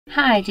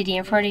Hi, today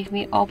in front of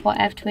me OPPO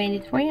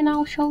F23 and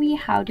I'll show you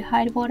how to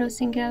hide photos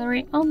in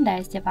gallery on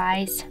this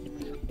device.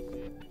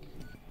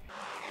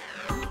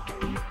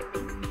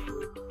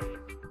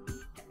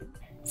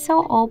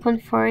 So open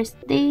first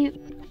the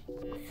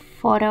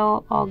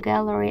photo or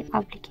gallery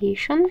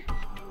application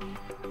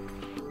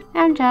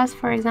and just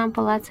for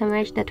example let's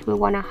imagine that we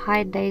want to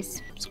hide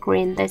this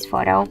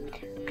photo.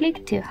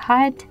 Click to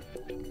hide.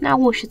 Now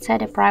we should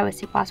set a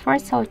privacy password,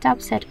 so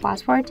tap set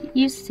password,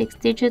 use 6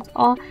 digits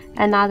or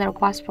another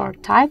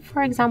password type.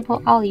 For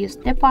example, I'll use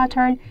the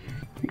pattern,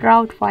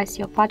 draw twice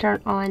your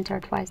pattern or enter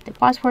twice the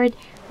password.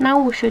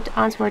 Now we should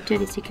answer to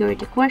the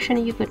security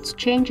question. You could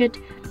change it,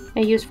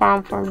 use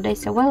from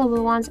these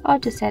available ones, or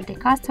to set the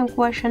custom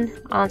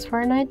question,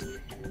 answer it.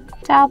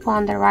 Tap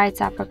on the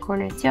right upper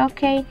corner to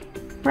OK,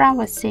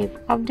 browse save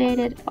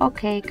updated,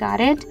 OK,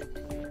 got it.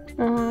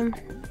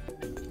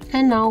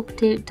 And now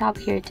tap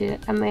here to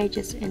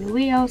images and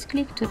videos,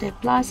 click to the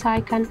plus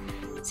icon,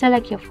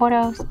 select your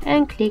photos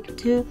and click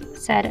to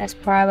set as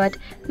private.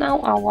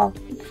 Now our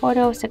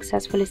photo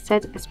successfully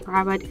set as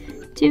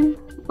private. To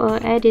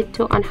edit,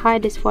 to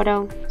unhide this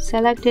photo,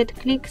 select it,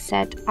 click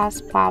set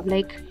as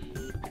public.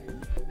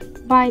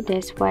 By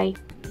this way.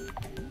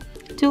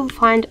 To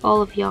find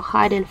all of your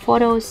hidden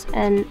photos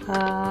and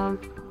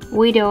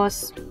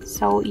videos,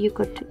 so you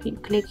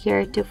could click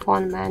here to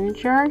phone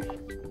manager.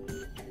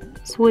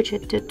 Switch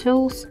it to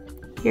tools.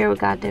 Here we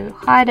got the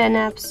hidden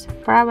apps,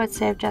 private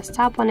save, just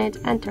tap on it,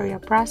 enter your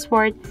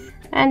password,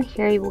 and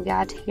here you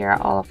got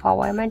all of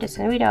our images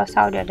and videos,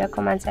 audio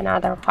documents and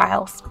other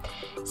files.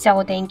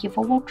 So thank you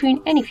for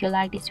watching, and if you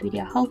like this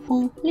video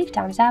helpful, leave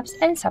thumbs up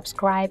and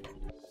subscribe.